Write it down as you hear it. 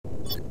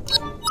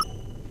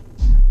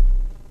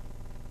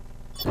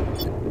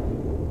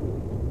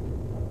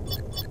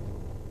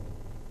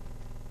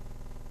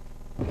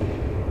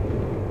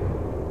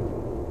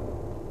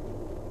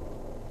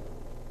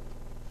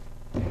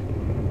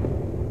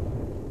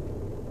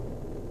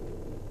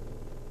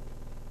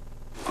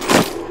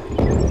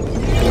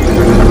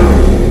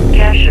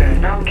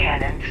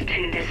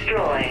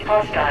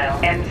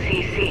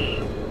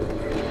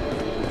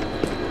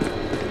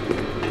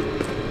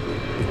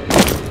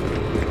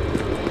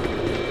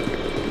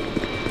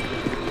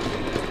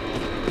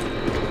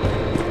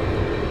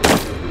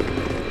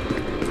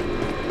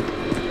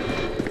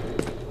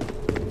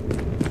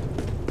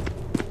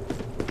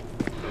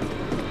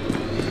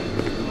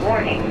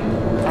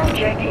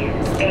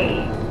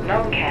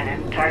Null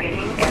cannon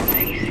targeting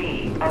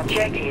MCC.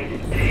 Objective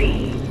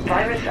C.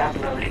 Virus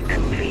upload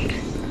complete.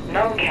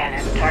 Null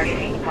cannon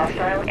targeting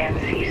hostile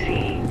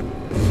MCC.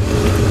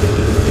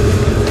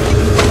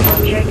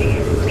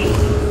 Objective B.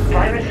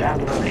 Virus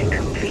upload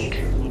complete.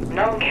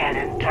 Null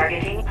cannon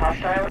targeting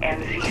hostile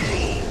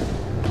MCC.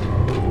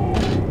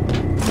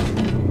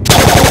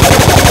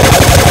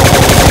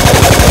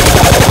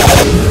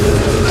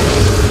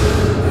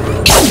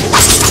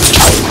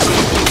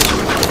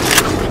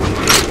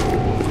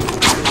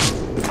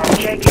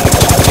 Objective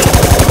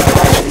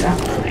virus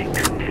upload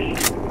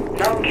complete.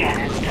 Null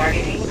cannon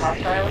targeting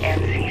hostile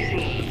MCC.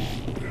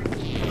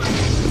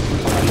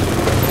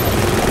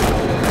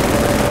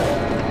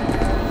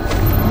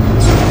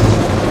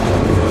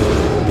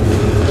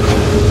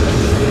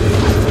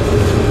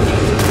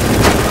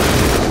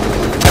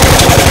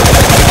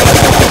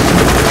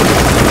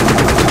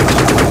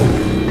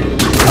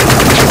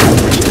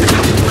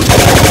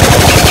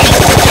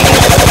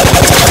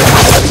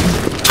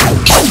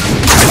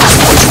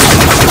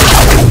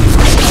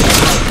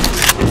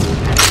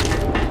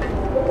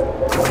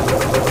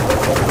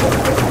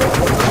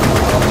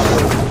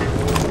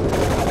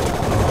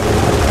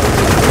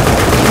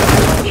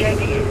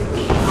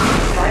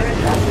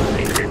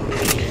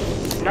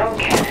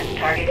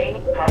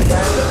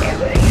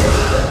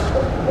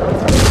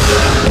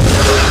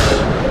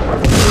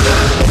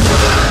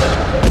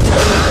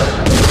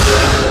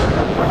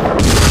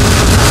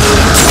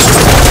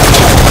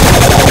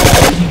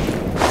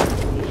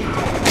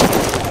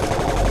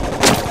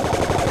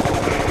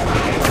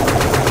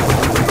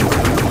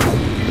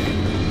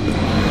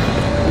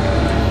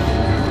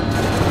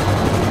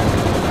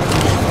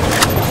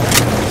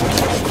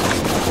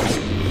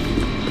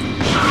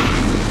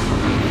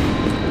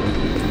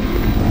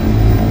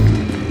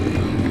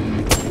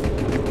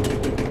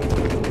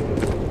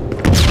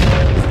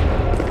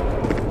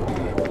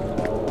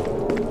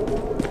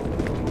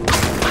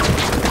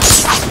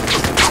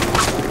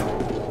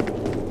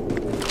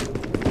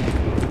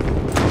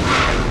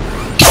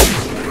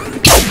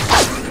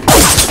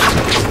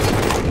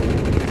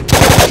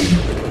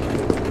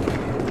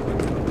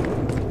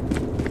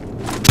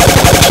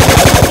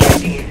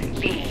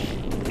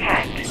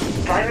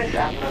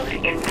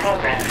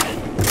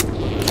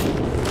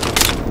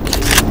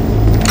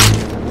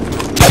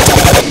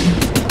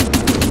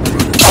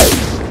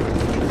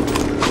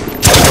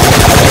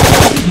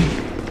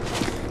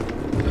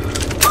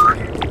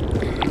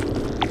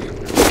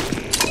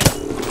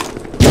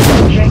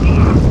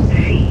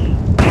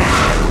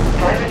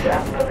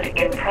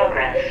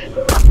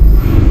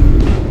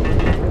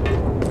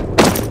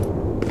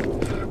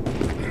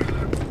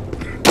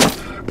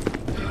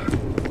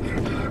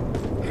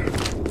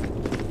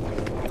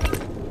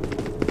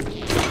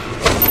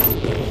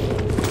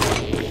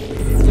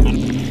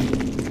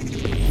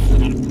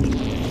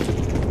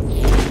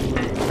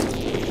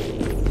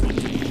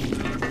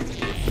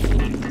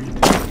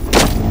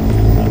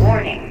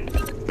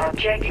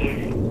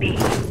 Objective B.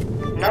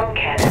 Null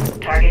cannon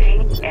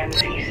targeting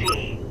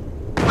MCC.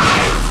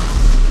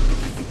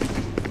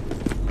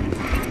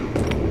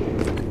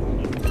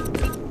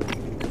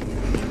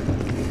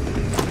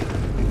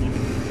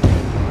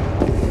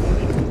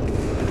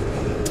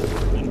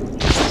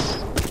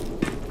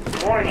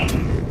 Warning.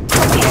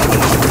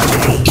 Objective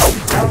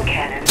C. Null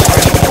cannon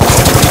targeting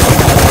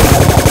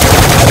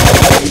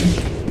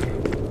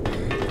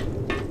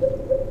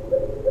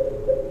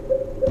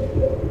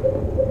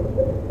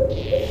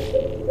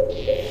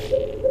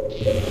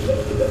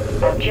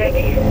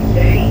Objective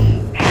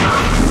C.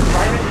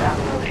 Virus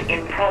upload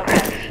in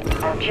progress.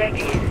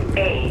 Objective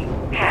A.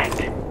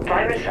 Hacked.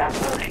 Virus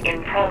upload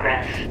in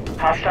progress.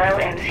 Hostile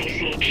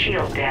MCC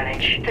shield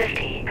damage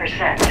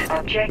 50%.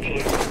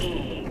 Objective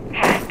E.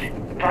 Hacked.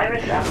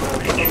 Virus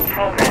upload in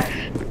progress.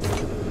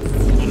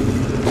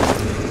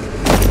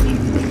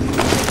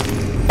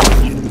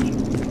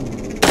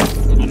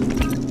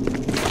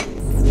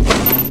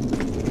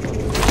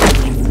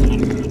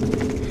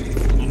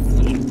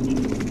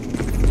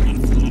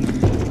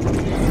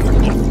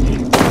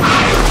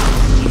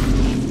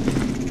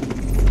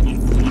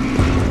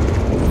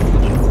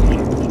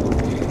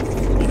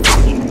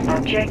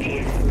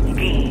 Objective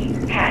D.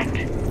 Hacked.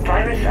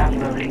 Virus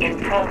upload in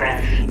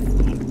progress.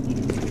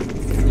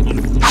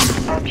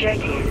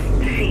 Objective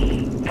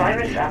C.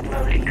 Virus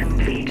upload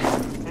complete.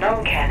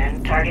 Null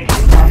cannon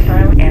targeting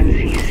hostile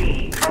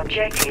MCC.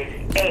 Objective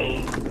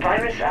A.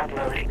 Virus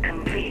upload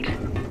complete.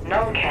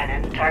 Null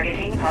cannon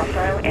targeting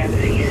hostile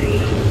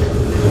MCC.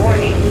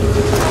 Warning.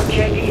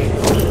 Objective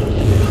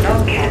E.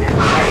 Null cannon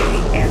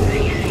targeting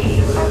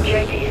MCC.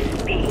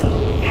 Objective B.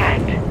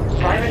 Hacked.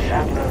 Virus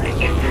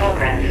upload in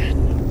progress.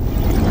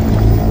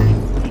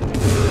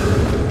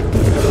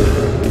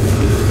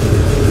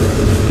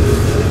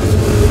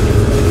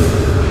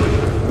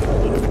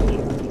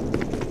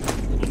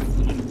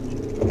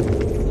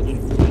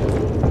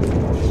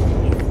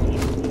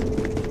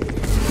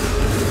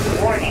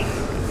 Warning.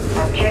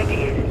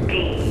 Objective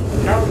D.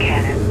 Null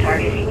cannon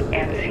targeting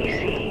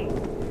MCC.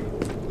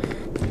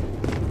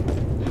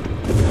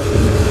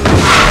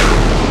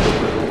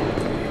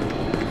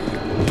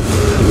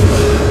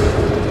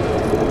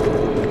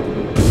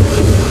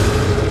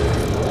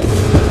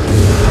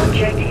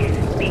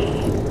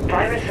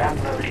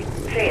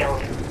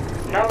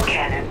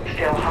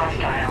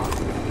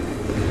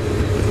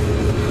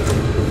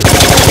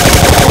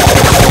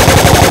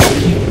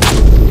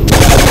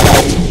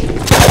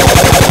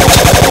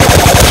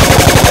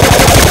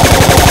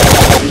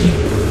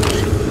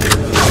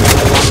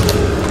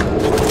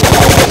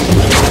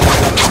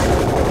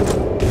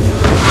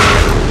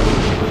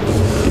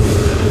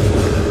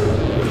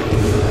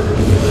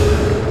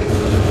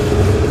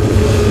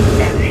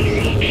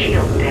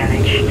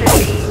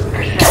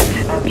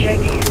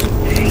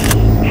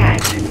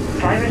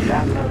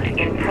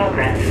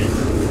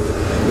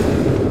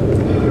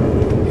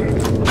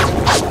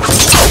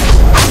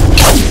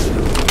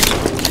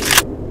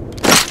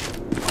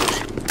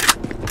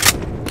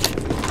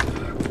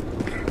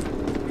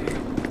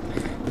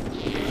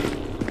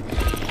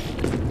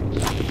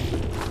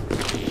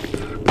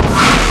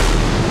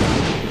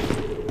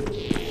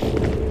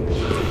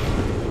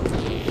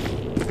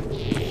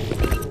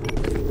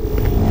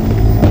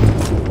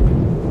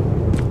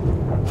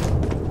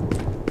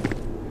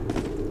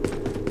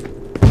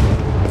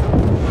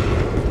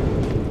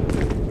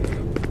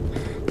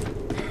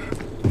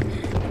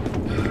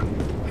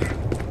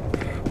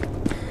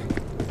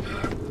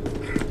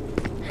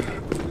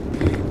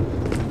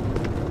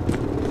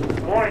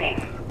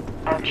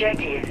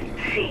 Objective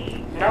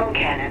C. Known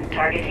cannon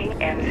targeting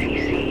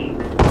MCC.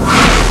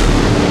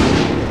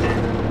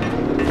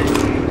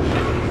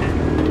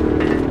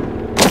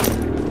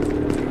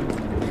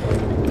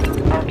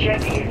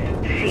 Objective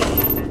C.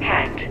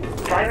 Hacked.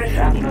 Virus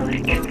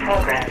upload in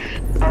progress.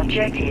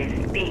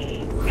 Objective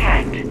B.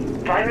 Hacked.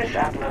 Virus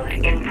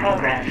upload in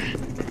progress.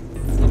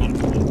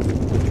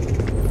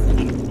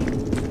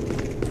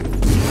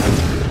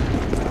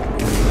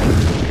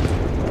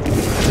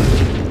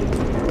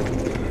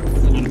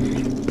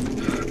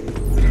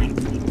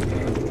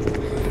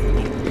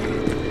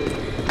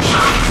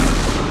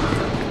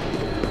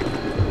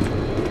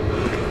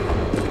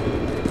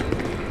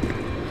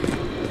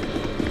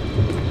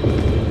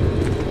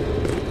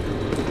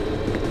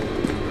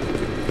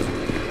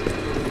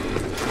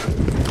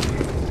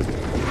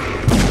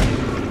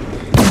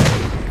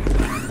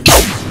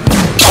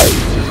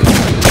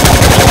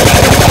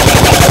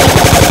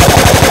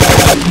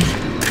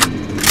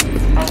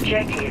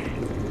 Objective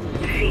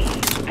C.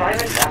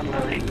 Virus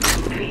upload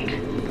complete.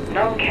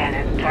 Known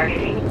cannon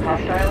targeting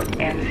hostile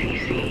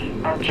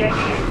MCC.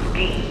 Objective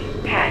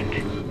D.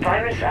 Hacked.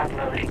 Virus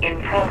upload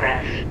in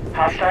progress.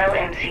 Hostile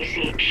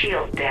MCC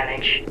shield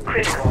damage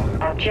critical.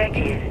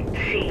 Objective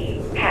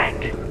C.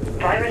 Hacked.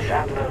 Virus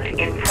upload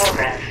in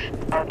progress.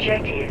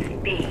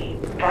 Objective B.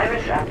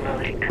 Virus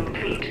upload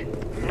complete.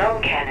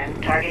 Known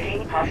cannon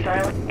targeting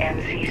hostile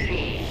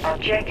MCC.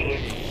 Objective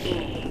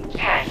E.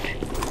 Hacked.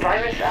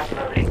 Virus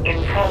upload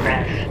in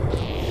progress.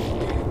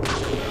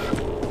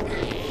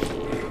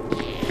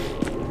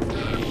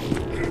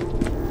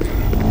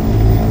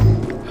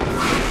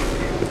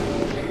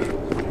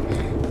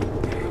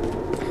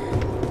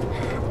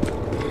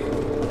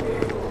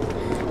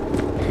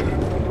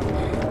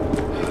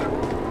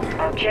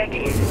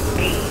 Objective D.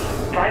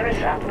 Virus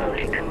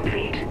upload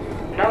complete.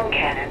 Known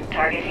cannon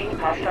targeting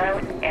hostile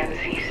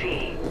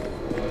MCC.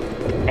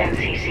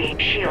 MCC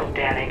shield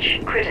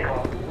damage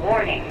critical.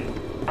 Warning.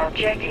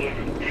 Objective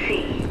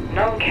C.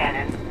 Known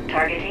cannon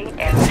targeting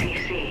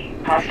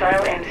MCC.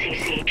 Hostile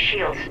MCC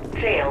shields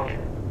failed.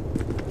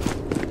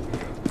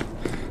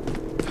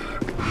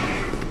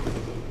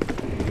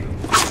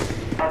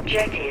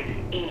 Objective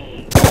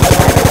E.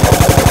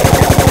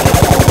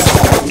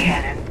 Known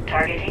cannon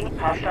targeting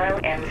hostile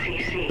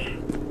MCC.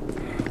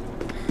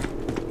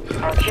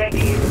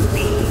 Objective B.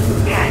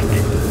 Hacked.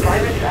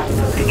 Virus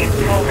upload in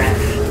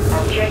progress.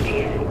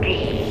 Objective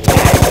D.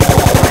 Hacked.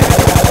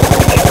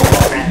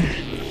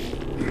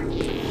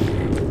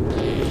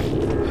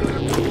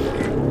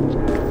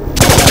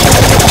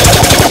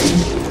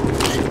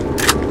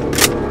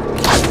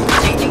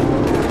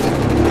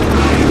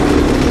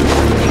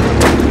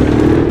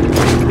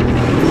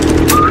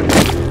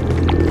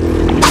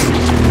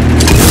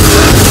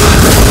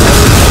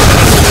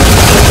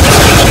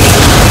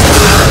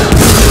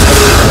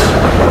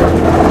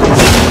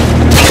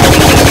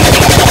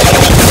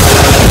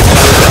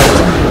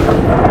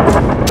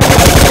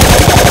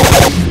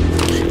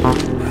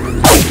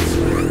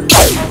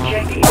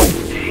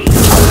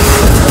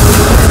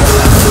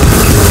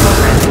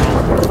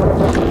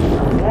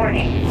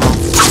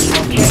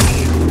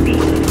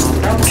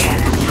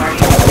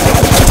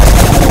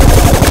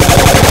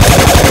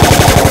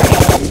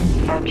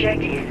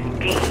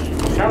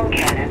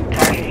 Virus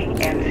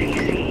upload in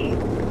progress.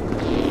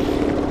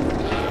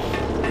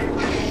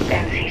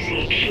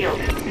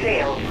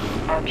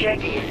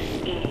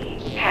 Objective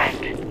E.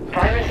 Hacked.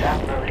 Virus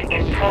upload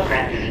in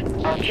progress.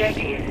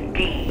 Objective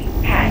D.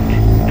 Hacked.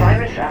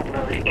 Virus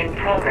upload in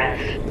progress.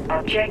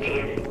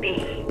 Objective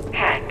B.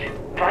 Hacked.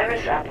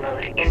 Virus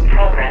upload in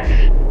progress.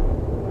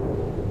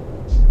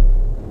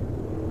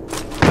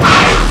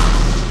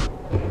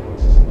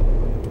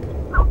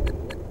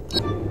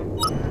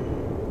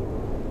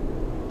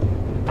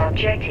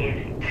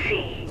 Objective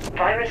C.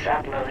 Virus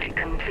upload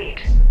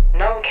complete.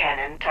 Known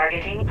cannon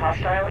targeting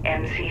hostile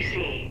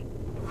MCC.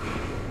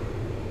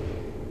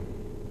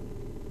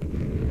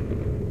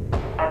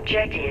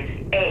 Objective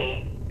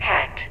A.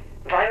 Hacked.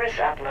 Virus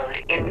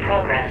upload in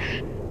progress.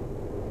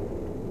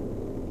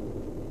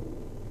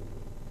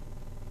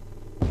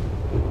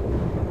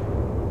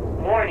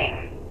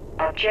 Warning.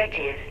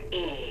 Objective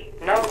E.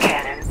 Known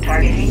cannon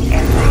targeting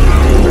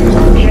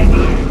MCC.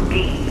 Objective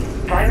D.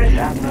 Virus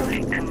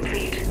upload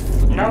complete.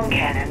 Known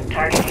cannon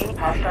targeting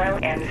hostile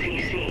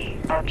MCC.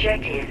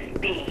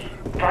 Objective B.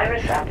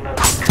 Virus upload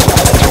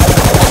complete.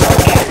 Known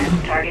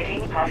cannon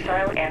targeting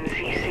hostile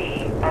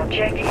MCC.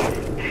 Objective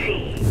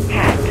C.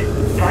 Hacked.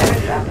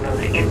 Virus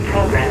upload in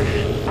progress.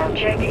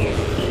 Objective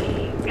E.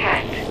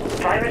 Hacked.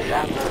 Virus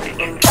upload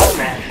in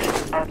progress.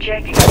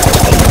 Objective E.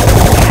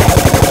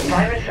 Hacked.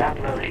 Virus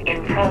upload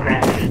in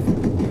progress.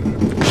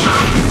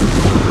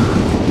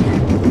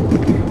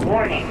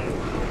 Warning.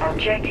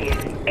 Objective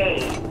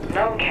A.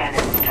 Known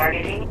cannon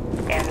targeting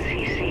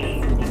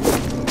MCC.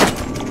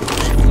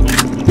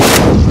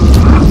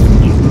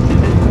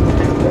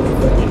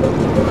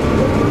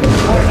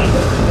 Warning.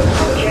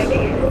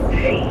 Objective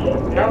C.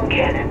 Known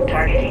cannon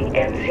targeting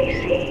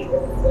MCC.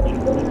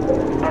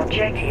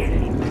 Objective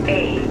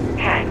A.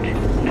 Hacked.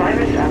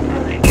 Virus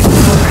upload in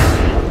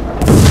progress.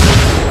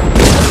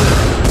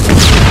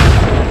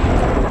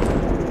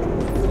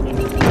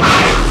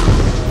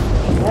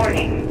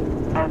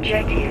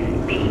 Objective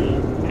B,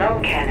 null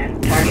cannon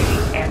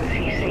targeting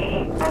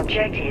MCC.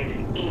 Objective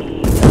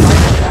E,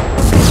 virus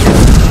upload.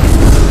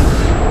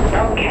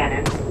 Null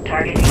cannon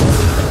targeting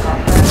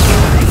hostile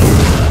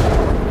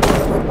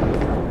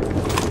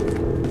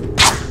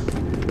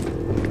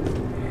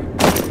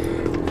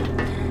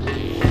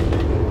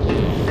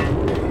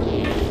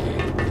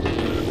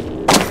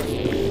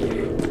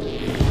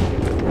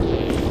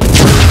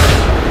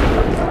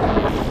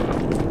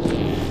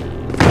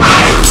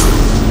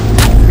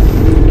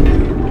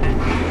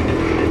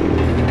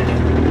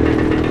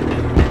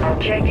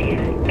Objective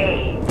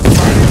A,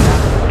 virus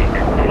upload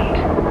complete.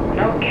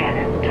 Null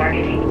cannon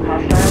targeting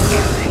hostile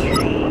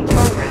MCC.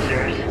 Hull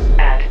reserves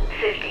at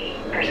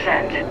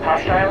 50%.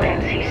 Hostile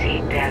MCC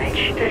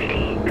damage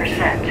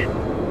 50%.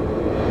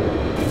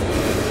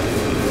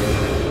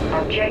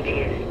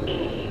 Objective E,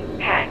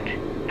 hacked.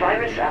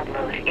 Virus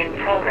upload in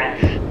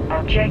progress.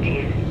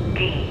 Objective D,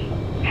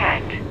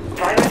 hacked.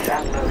 Virus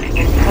upload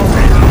in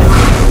progress.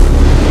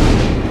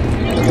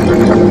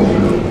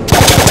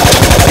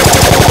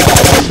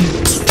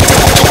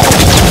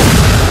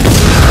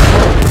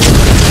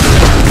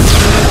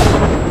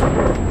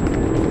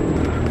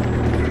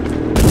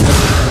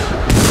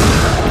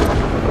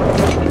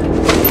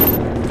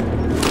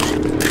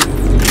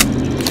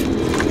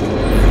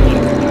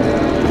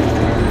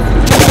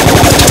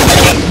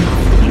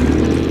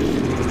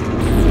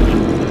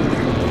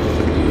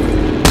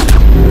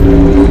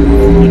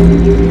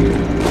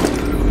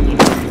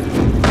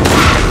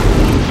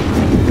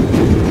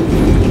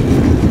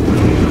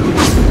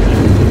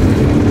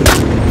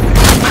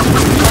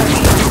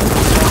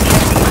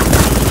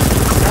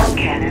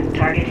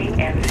 Targeting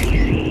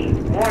MCC.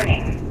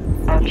 Warning.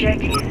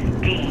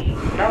 Objective D.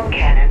 Null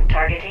cannon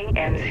targeting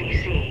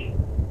MCC.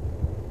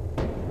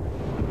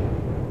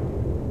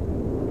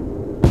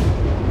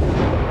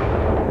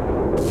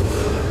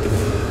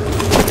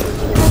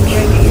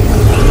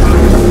 Objective D.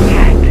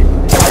 Hacked.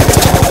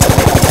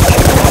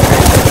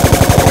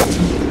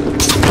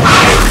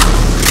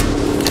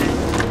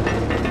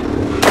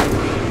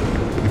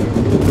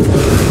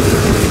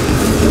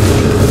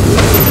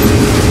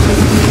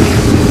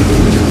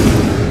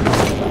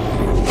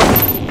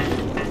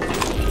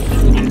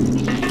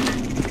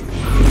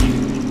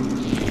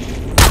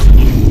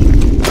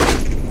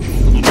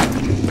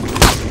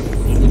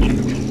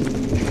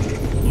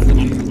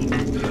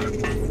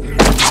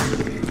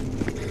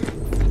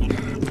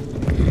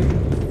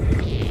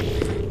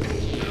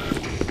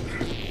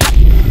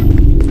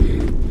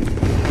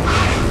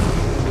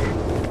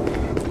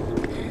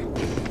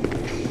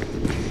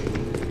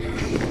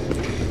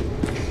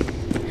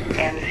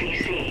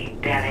 MCC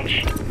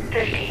damage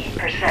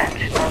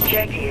 50%.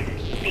 Objective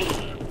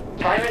B.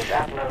 Virus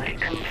upload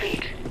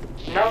complete.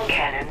 Null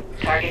cannon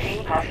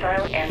targeting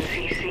hostile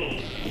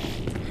MCC.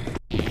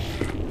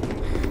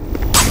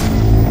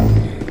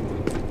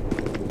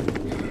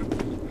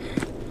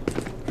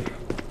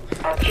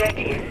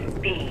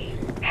 Objective B.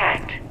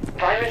 Hacked.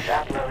 Virus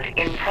upload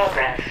in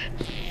progress.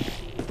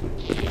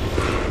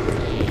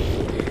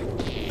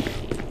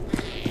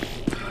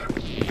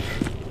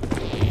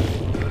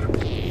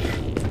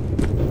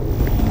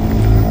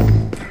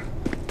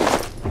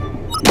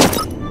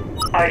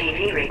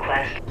 RDV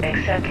request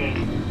accepted.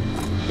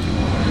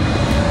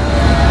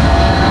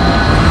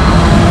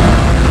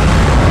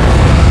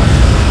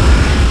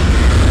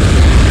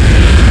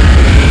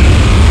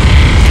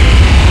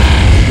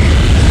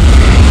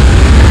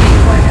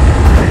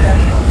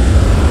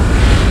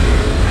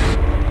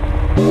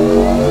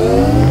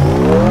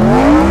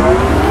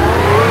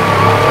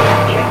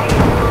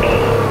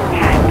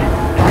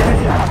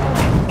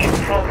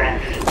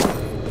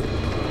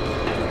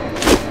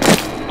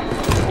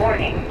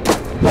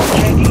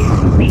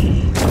 Objective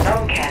B,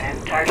 null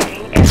cannon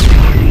targeting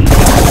MCC.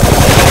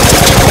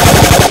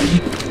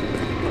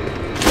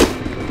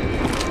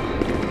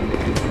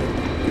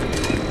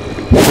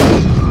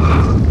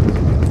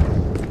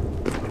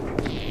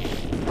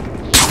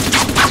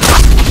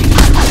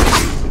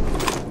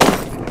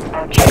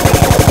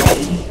 Objective B,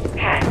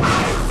 hacked.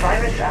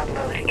 Virus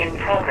upload in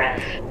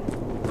progress.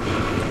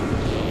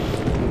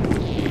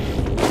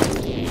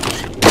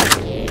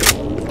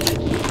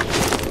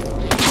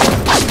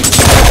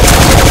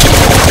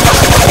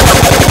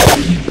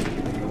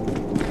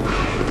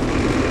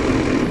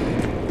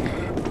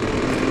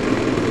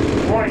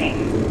 Warning.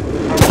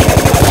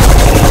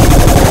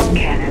 Objective null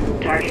cannon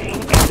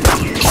targeting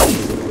MCC.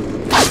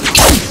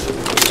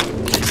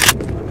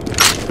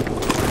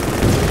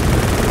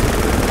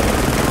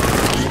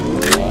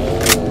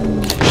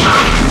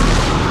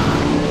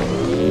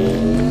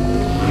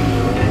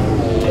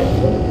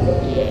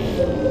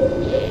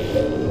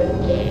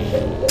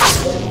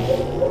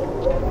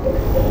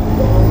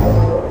 Objective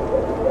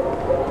A. Virus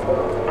upload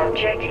in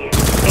progress.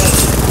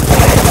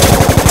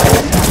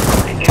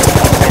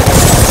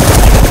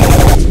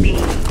 B.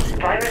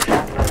 Virus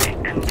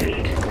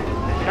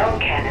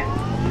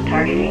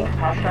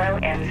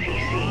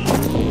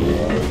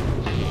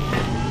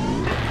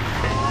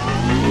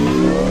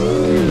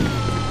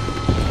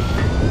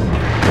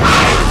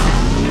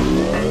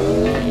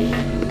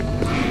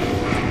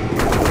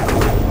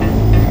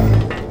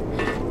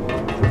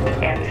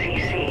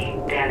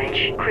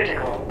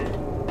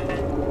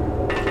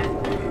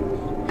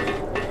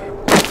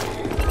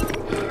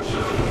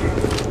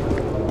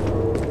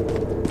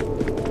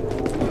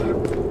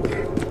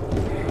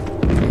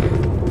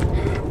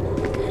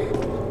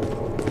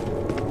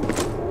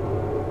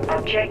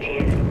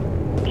Objective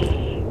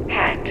E.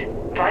 Hacked.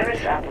 Virus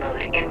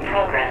upload in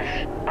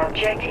progress.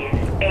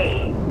 Objective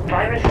A.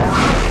 Virus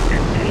upload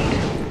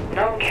complete.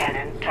 Null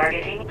cannon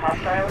targeting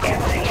hostile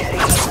MCC.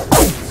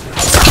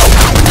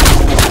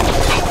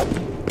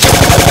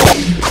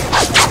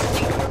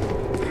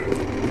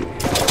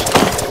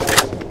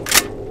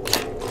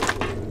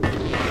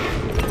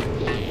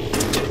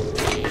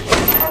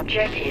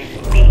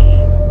 Objective B.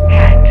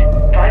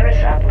 Hacked. Virus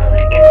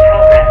upload in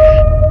progress.